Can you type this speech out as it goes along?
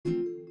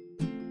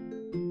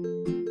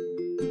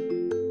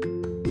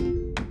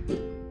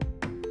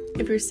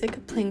If you're sick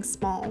of playing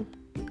small,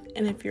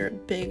 and if you're a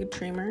big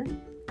dreamer,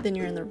 then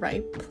you're in the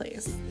right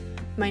place.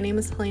 My name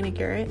is Helena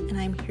Garrett, and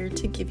I'm here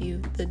to give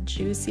you the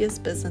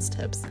juiciest business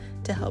tips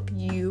to help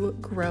you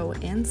grow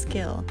and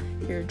scale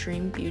your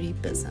dream beauty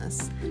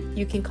business.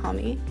 You can call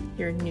me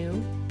your new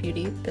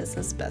beauty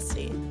business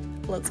bestie.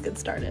 Let's get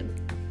started.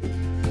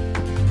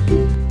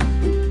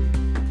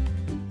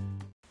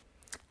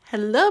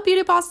 Hello,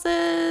 beauty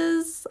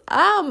bosses!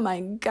 Oh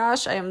my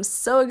gosh, I am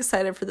so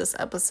excited for this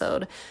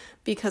episode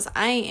because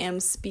I am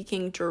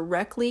speaking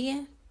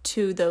directly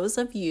to those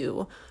of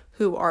you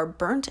who are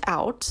burnt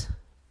out,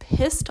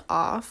 pissed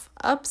off,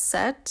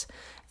 upset,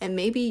 and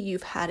maybe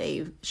you've had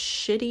a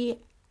shitty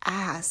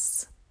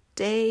ass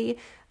day,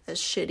 a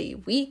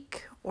shitty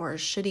week, or a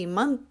shitty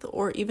month,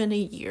 or even a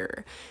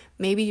year.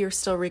 Maybe you're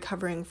still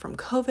recovering from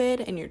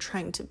COVID and you're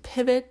trying to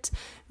pivot.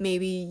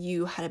 Maybe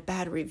you had a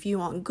bad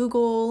review on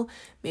Google.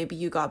 Maybe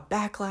you got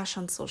backlash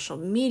on social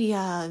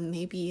media.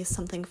 Maybe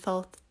something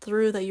fell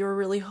through that you were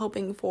really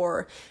hoping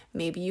for.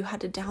 Maybe you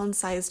had to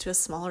downsize to a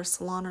smaller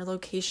salon or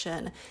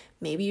location.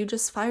 Maybe you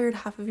just fired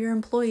half of your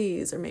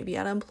employees, or maybe you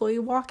had an employee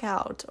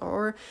walkout,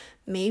 or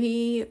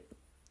maybe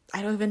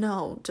I don't even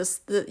know,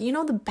 just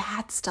the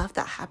bad stuff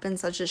that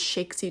happens that just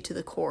shakes you to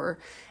the core.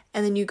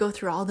 And then you go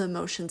through all the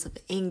emotions of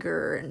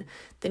anger, and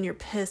then you're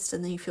pissed,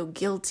 and then you feel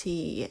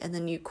guilty, and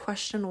then you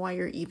question why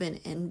you're even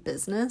in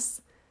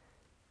business.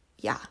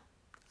 Yeah,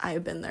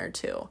 I've been there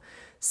too.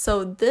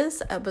 So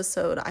this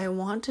episode, I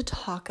want to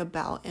talk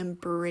about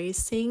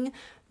embracing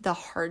the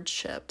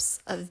hardships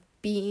of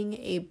being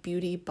a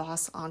beauty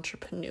boss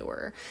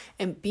entrepreneur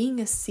and being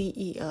a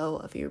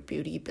CEO of your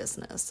beauty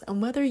business.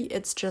 And whether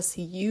it's just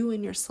you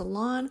in your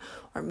salon,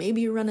 or maybe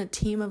you run a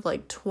team of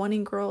like 20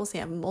 girls, you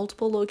have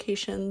multiple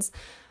locations,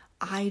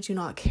 I do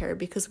not care,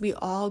 because we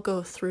all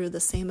go through the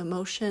same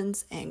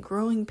emotions and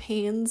growing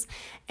pains,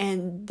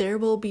 and there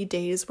will be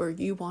days where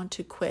you want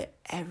to quit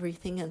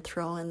everything and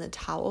throw in the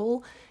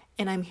towel,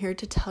 and I'm here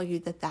to tell you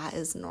that that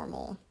is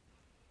normal.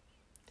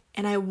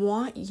 And I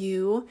want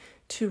you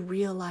to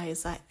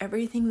realize that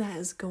everything that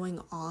is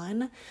going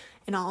on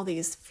and all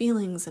these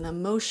feelings and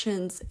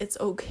emotions, it's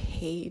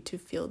okay to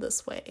feel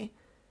this way.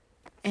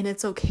 And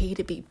it's okay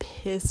to be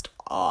pissed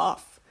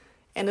off.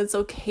 And it's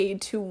okay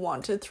to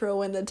want to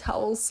throw in the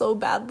towel so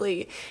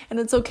badly. And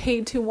it's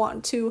okay to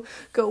want to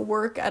go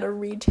work at a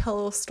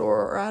retail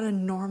store or at a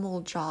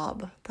normal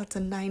job that's a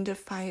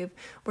 9-to-5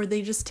 where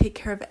they just take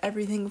care of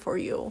everything for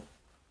you.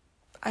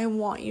 I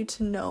want you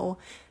to know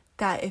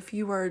that if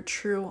you are a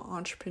true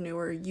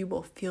entrepreneur, you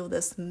will feel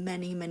this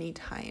many, many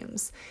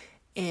times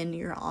in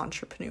your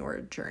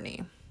entrepreneur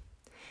journey.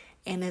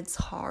 And it's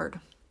hard.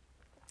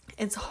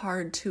 It's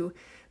hard to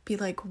be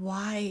like,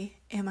 why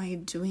am I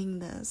doing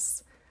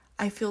this?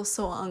 I feel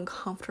so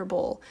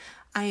uncomfortable.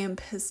 I am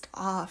pissed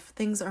off.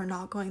 Things are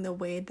not going the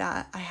way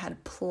that I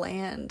had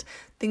planned.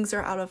 Things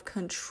are out of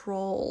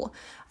control.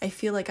 I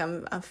feel like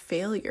I'm a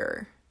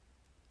failure.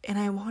 And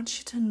I want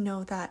you to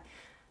know that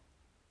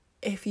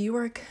if you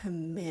are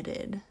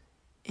committed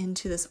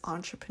into this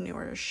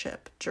entrepreneurship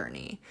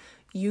journey,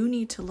 you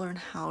need to learn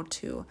how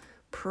to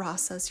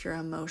process your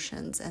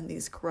emotions and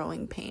these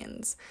growing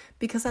pains.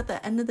 Because at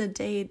the end of the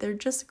day, they're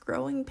just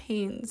growing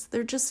pains.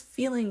 They're just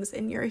feelings,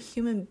 and you're a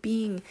human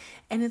being,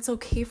 and it's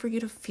okay for you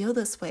to feel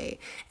this way.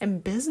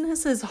 And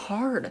business is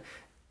hard.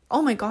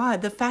 Oh my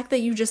God, the fact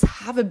that you just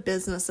have a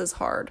business is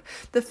hard.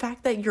 The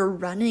fact that you're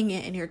running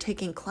it and you're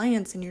taking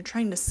clients and you're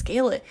trying to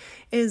scale it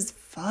is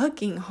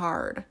fucking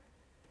hard.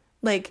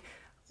 Like,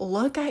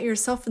 look at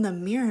yourself in the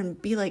mirror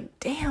and be like,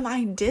 damn,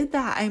 I did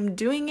that. I'm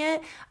doing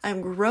it.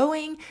 I'm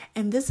growing.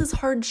 And this is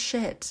hard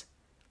shit.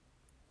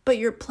 But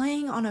you're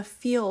playing on a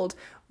field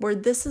where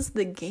this is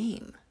the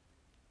game.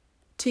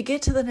 To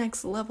get to the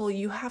next level,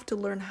 you have to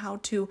learn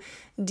how to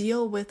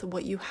deal with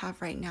what you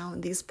have right now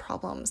and these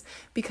problems.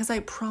 Because I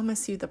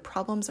promise you, the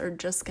problems are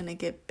just going to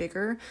get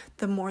bigger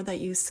the more that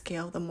you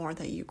scale, the more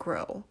that you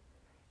grow.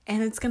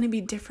 And it's going to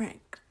be different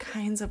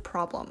kinds of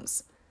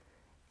problems.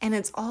 And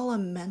it's all a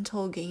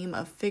mental game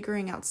of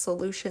figuring out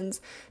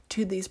solutions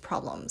to these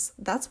problems.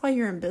 That's why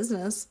you're in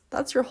business.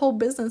 That's your whole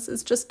business,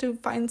 is just to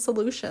find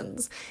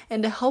solutions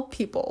and to help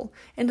people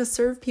and to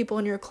serve people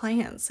and your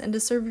clients and to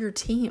serve your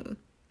team.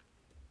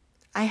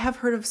 I have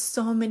heard of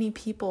so many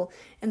people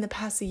in the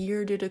past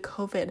year due to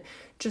COVID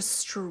just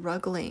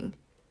struggling.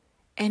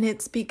 And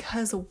it's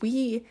because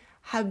we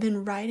have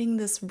been riding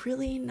this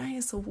really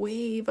nice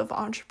wave of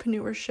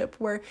entrepreneurship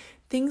where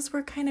things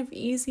were kind of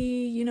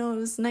easy. It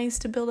was nice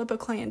to build up a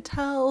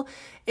clientele.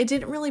 It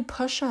didn't really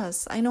push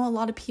us. I know a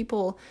lot of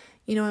people,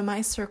 in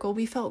my circle,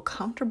 we felt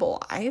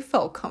comfortable. I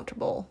felt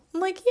comfortable.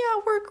 I'm like,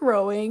 yeah, we're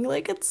growing.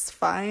 Like, it's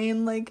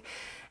fine. Like,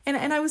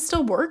 and I was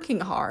still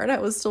working hard. I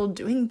was still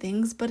doing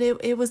things, but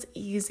it was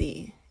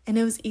easy. And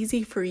it was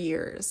easy for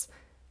years.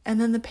 And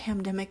then the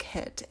pandemic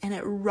hit, and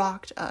it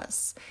rocked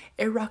us.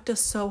 It rocked us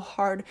so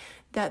hard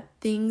that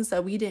things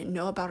that we didn't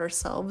know about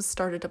ourselves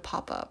started to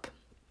pop up.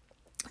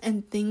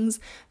 And things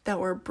that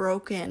were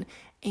broken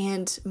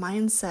and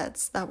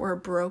mindsets that were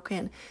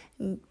broken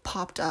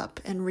popped up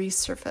and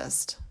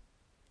resurfaced.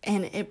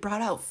 And it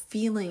brought out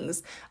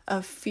feelings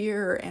of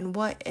fear and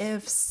what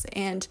ifs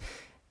and,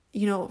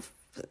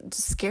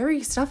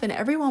 scary stuff. And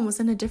everyone was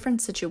in a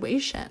different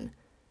situation.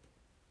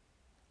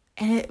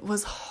 And it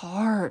was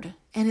hard.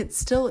 And it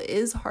still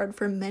is hard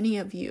for many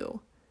of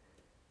you.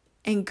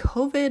 And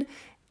COVID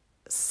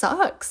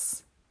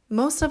sucks.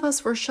 Most of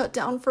us were shut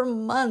down for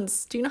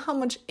months. Do you know how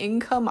much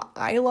income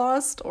I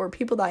lost, or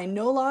people that I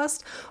know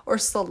lost, or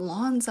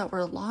salons that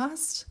were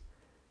lost?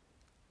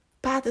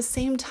 But at the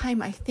same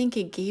time, I think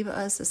it gave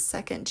us a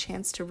second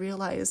chance to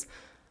realize,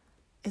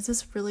 is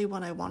this really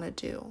what I want to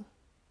do?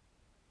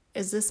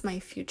 Is this my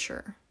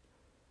future?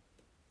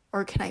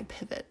 Or can I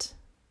pivot?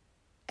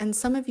 And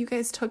some of you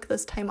guys took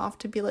this time off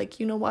to be like,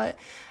 you know what?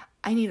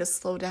 I need to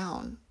slow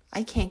down.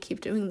 I can't keep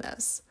doing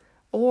this.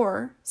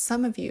 Or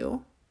some of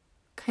you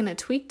kind of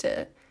tweaked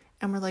it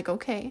and were like,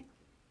 okay,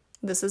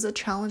 this is a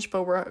challenge,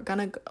 but we're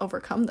going to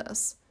overcome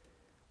this.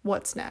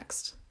 What's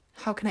next?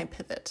 How can I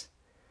pivot?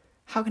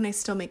 How can I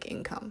still make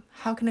income?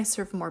 How can I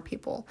serve more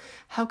people?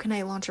 How can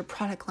I launch a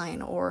product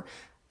line or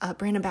a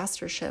brand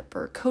ambassadorship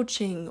or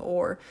coaching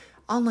or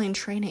online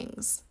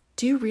trainings?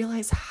 Do you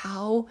realize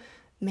how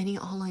many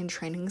online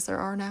trainings there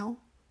are now?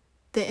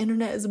 The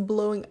internet is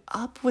blowing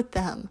up with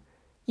them.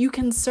 You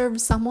can serve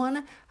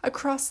someone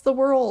across the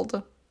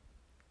world.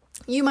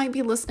 You might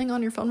be listening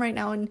on your phone right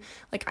now and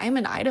I'm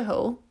in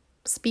Idaho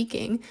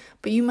speaking,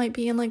 but you might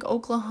be in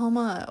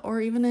Oklahoma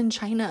or even in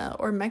China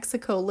or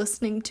Mexico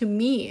listening to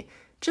me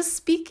just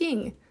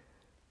speaking.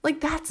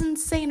 That's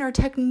insane. Our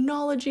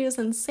technology is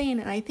insane.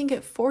 And I think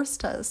it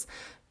forced us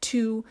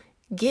to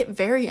get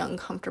very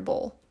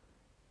uncomfortable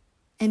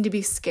and to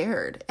be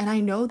scared. And I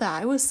know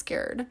that I was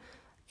scared,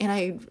 and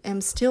I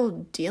am still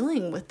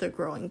dealing with the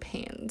growing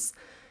pains,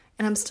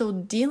 and I'm still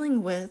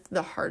dealing with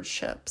the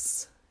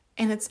hardships.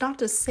 And it's not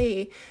to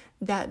say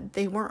that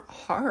they weren't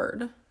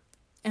hard.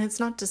 And it's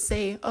not to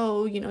say,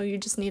 oh, you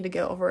just need to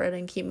get over it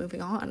and keep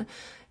moving on.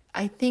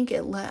 I think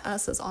it let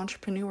us as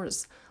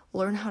entrepreneurs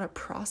learn how to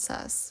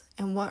process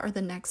and what are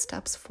the next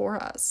steps for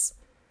us,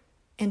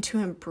 and to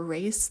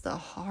embrace the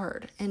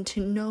hard, and to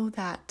know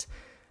that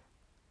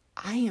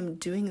I am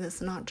doing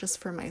this not just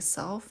for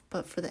myself,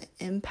 but for the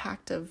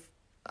impact of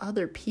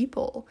other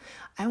people.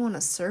 I want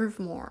to serve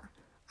more.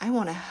 I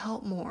want to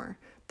help more.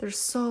 There's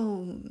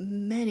so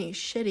many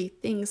shitty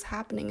things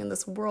happening in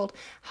this world.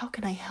 How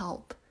can I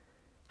help?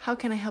 How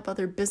can I help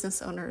other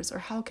business owners? Or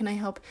how can I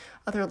help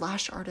other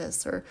lash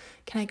artists? Or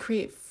can I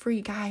create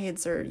free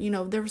guides? Or,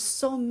 there were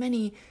so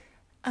many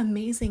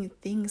amazing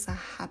things that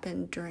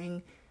happened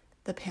during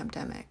the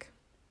pandemic.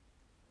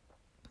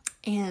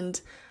 And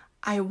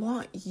I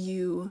want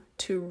you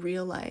to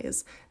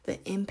realize the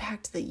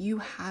impact that you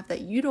have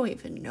that you don't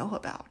even know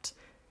about.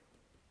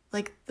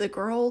 The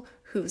girl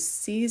who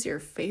sees your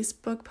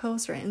Facebook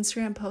posts or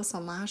Instagram posts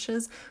on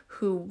lashes,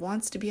 who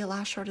wants to be a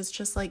lash artist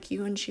just like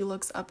you, and she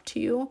looks up to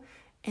you,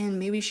 and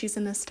maybe she's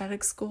in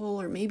aesthetic school,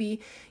 or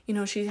maybe,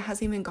 she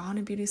hasn't even gone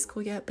to beauty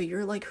school yet, but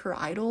you're her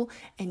idol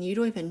and you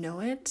don't even know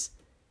it.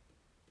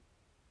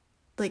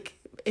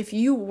 If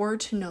you were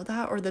to know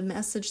that, or the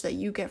message that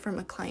you get from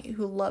a client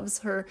who loves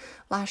her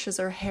lashes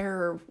or hair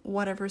or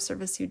whatever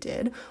service you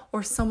did,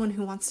 or someone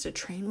who wants to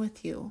train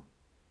with you,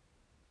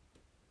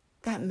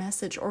 that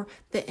message, or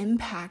the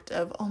impact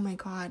of, oh my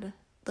God,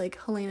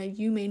 Helena,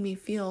 you made me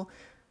feel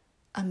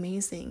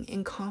amazing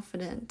and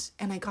confident,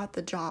 and I got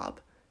the job.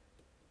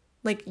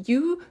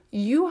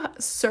 You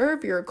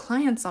serve your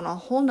clients on a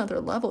whole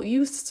nother level.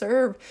 You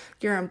serve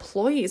your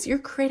employees. You're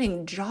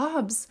creating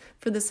jobs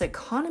for this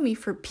economy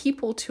for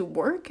people to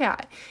work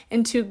at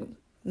and to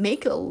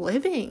make a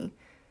living.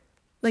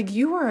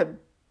 You are a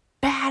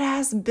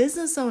badass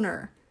business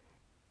owner.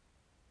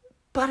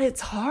 But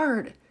it's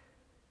hard.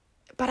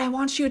 But I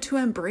want you to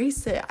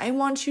embrace it. I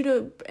want you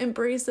to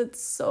embrace it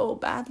so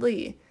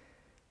badly.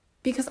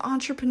 Because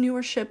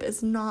entrepreneurship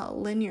is not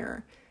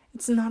linear.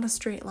 It's not a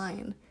straight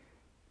line.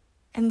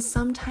 And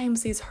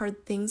sometimes these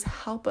hard things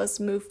help us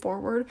move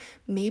forward,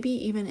 maybe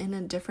even in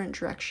a different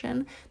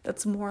direction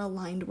that's more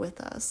aligned with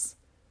us.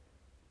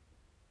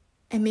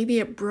 And maybe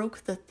it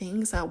broke the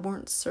things that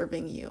weren't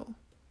serving you.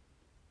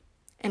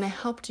 And it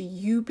helped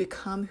you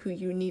become who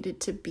you needed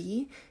to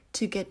be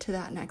to get to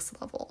that next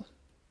level.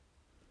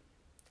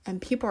 And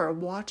people are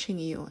watching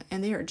you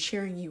and they are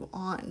cheering you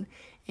on,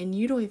 and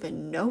you don't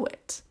even know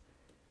it.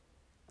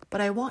 But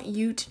I want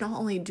you to not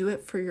only do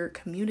it for your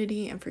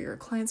community and for your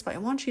clients, but I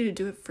want you to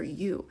do it for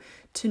you,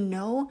 to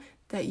know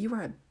that you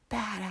are a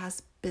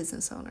badass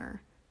business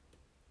owner.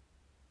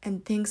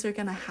 And things are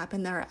going to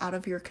happen that are out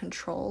of your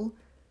control,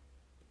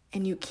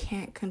 and you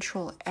can't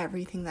control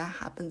everything that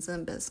happens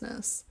in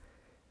business.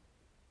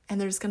 And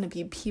there's going to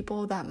be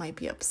people that might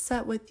be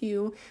upset with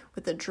you,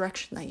 with the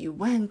direction that you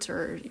went,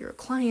 or your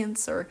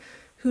clients, or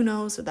who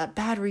knows, or that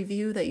bad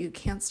review that you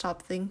can't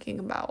stop thinking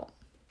about.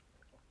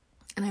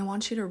 And I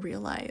want you to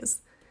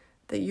realize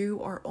that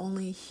you are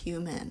only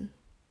human.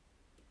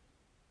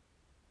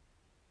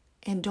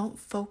 And don't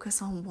focus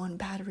on one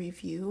bad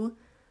review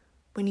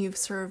when you've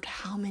served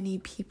how many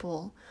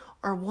people,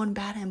 or one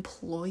bad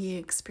employee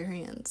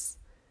experience.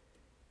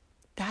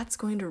 that's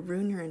going to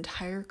ruin your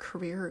entire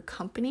career or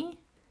company.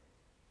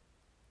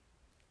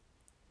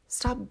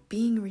 Stop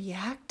being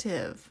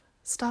reactive.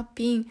 Stop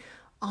being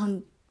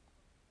on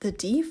the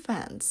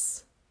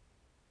defense.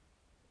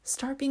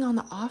 Start being on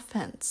the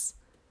offense.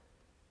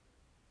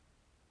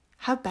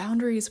 Have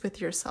boundaries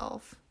with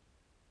yourself.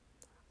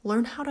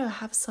 Learn how to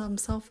have some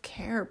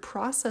self-care.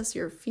 Process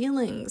your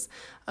feelings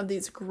of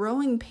these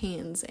growing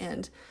pains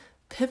and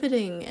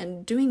pivoting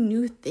and doing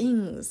new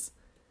things.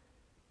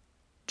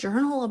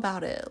 Journal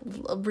about it.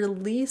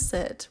 Release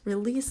it.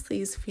 Release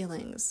these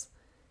feelings.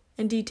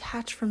 And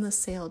detach from the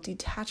sale.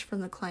 Detach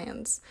from the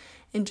clients.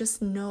 And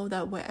just know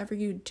that whatever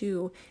you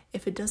do,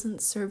 if it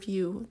doesn't serve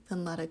you,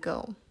 then let it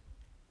go.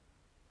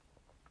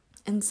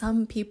 And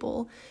some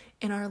people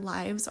in our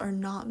lives are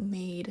not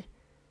made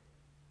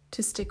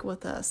to stick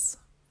with us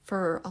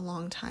for a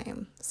long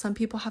time. Some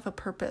people have a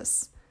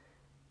purpose,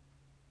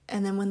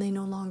 and then when they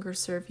no longer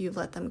serve you,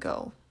 let them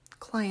go.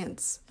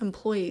 Clients,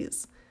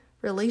 employees,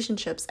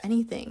 relationships,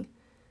 anything.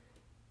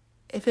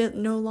 If it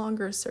no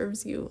longer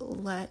serves you,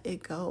 let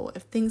it go.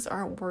 If things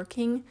aren't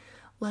working,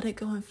 let it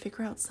go and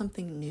figure out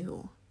something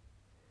new.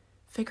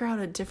 Figure out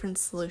a different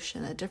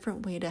solution, a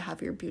different way to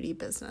have your beauty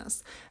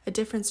business, a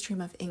different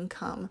stream of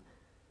income.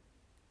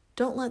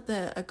 Don't let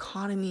the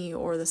economy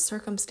or the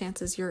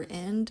circumstances you're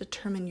in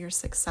determine your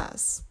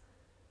success.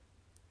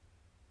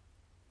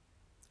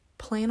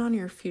 Plan on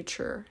your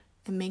future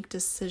and make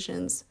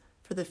decisions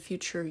for the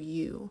future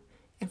you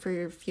and for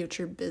your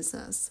future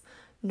business,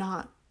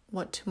 not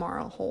what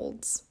tomorrow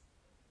holds.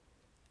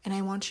 And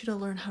I want you to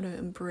learn how to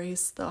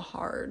embrace the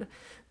hard,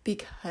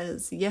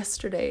 because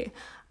yesterday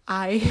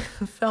I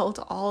felt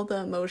all the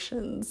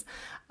emotions.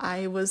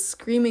 I was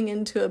screaming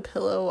into a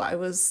pillow. I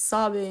was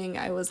sobbing.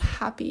 I was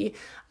happy.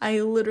 I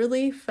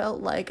literally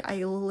felt like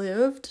I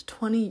lived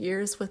 20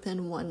 years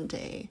within one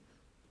day.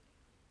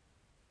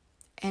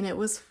 And it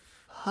was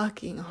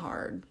fucking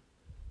hard.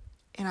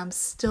 And I'm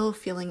still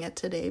feeling it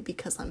today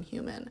because I'm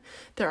human.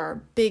 There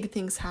are big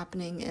things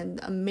happening and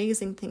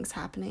amazing things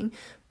happening,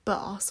 but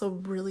also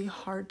really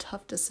hard,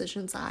 tough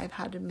decisions I've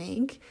had to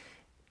make,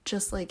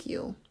 just like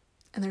you.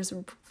 And there's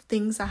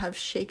things that have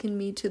shaken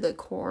me to the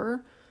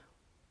core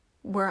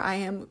where I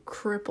am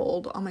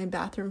crippled on my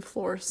bathroom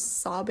floor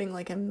sobbing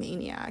like a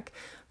maniac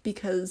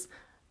because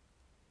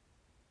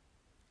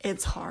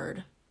it's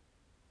hard.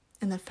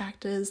 And the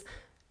fact is,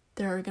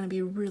 there are going to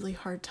be really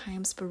hard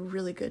times, but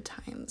really good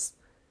times.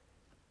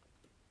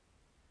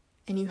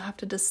 And you have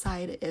to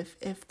decide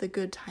if the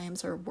good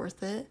times are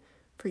worth it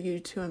for you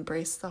to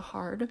embrace the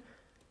hard,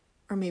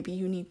 or maybe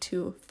you need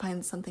to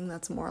find something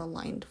that's more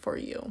aligned for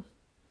you.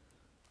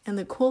 And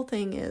the cool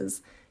thing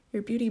is,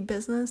 your beauty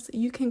business,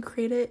 you can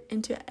create it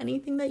into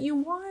anything that you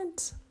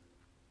want.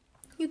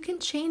 You can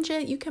change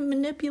it, you can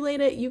manipulate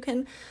it, you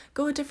can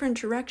go a different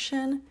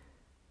direction.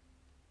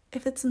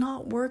 If it's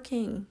not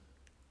working,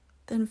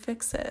 then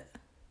fix it.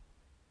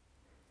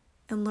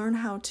 And learn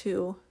how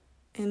to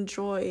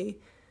enjoy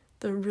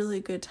the really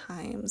good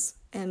times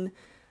and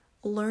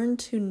learn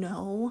to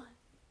know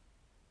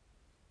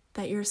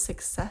that your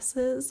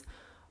successes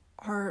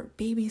are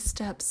baby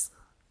steps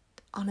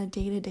on a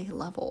day-to-day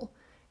level.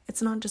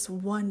 It's not just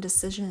one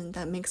decision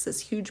that makes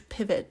this huge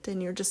pivot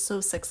and you're just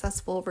so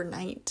successful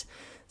overnight.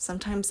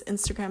 Sometimes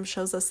Instagram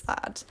shows us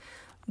that,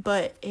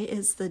 but it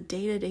is the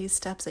day-to-day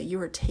steps that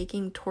you are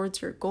taking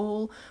towards your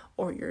goal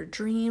or your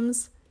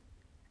dreams,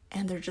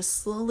 and they're just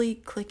slowly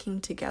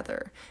clicking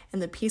together,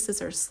 and the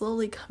pieces are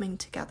slowly coming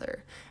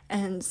together.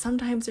 And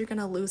sometimes you're going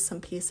to lose some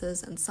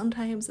pieces, and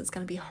sometimes it's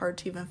going to be hard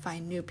to even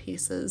find new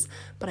pieces,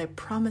 but I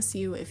promise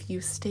you, if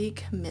you stay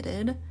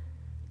committed,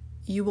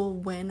 you will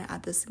win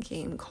at this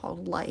game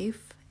called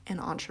life and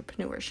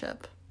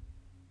entrepreneurship.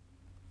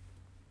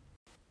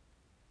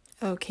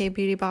 Okay,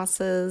 beauty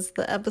bosses,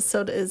 the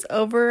episode is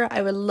over.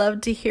 I would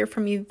love to hear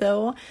from you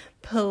though.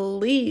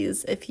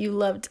 Please, if you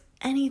loved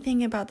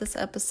anything about this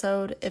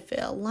episode, if it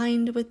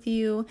aligned with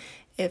you,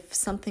 if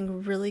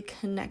something really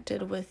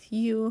connected with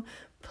you,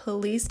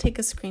 please take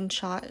a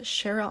screenshot,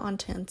 share it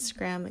onto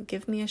Instagram,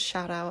 give me a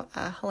shout out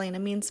at Helena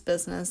Means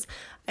Business.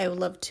 I would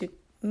love to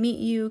meet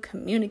you,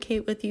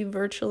 communicate with you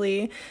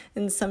virtually,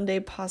 and someday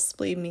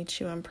possibly meet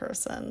you in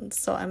person.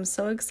 So I'm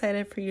so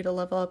excited for you to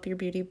level up your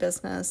beauty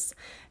business,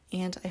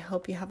 and I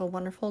hope you have a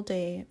wonderful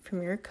day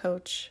from your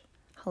coach,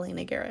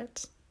 Helena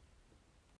Garrett.